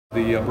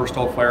The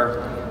Burstall fire,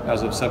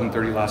 as of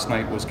 7:30 last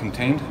night, was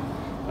contained.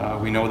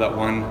 We know that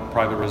one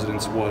private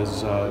residence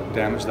was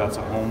damaged. That's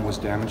a home was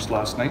damaged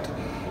last night.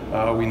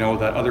 We know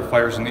that other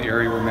fires in the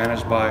area were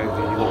managed by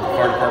the local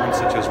fire departments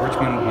such as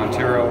Richmond,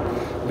 Montero,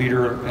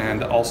 Leader,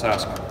 and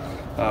Alsask.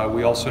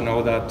 We also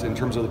know that in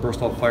terms of the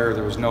Burstall fire,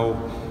 there was no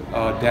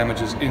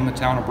damages in the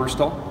town of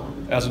Burstall.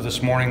 As of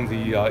this morning,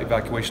 the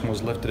evacuation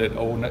was lifted at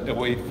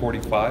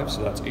 8:45,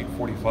 so that's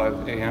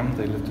 8:45 a.m.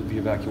 They lifted the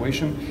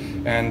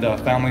evacuation, and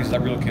families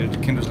that relocated to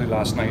Kindersley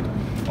last night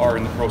are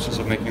in the process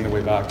of making their way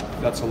back.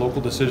 That's a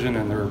local decision,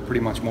 and they're pretty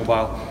much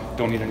mobile,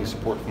 don't need any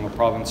support from the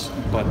province,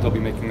 but they'll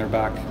be making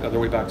their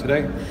way back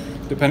today,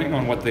 depending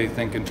on what they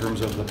think in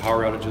terms of the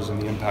power outages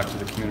and the impact to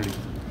the community.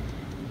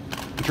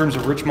 In terms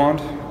of Richmond,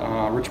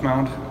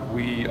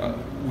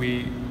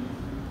 we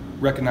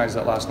recognize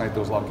that last night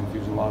there was a lot of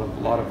confusion, a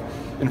lot of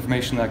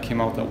information that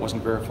came out that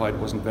wasn't verified,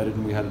 wasn't vetted,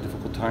 and we had a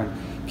difficult time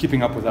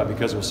keeping up with that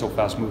because it was so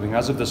fast moving.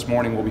 As of this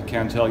morning, what we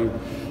can tell you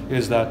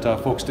is that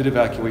folks did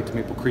evacuate to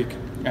Maple Creek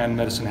and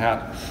Medicine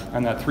Hat,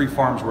 and that 3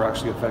 farms were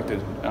actually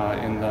affected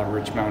in the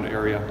Richmond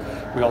area.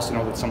 We also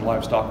know that some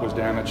livestock was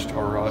damaged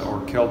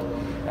or killed,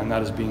 and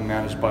that is being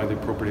managed by the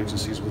appropriate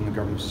agencies within the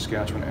government of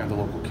Saskatchewan and the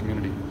local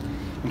community.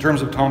 In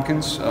terms of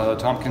Tompkins,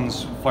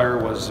 Tompkins fire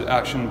was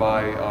actioned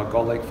by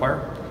Gull Lake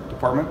Fire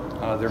Department.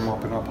 They're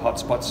mopping up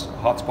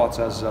hotspots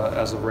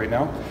as of right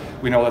now.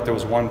 We know that there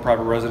was one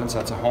private residence,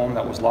 that's a home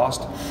that was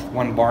lost,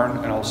 one barn,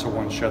 and also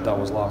one shed that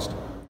was lost.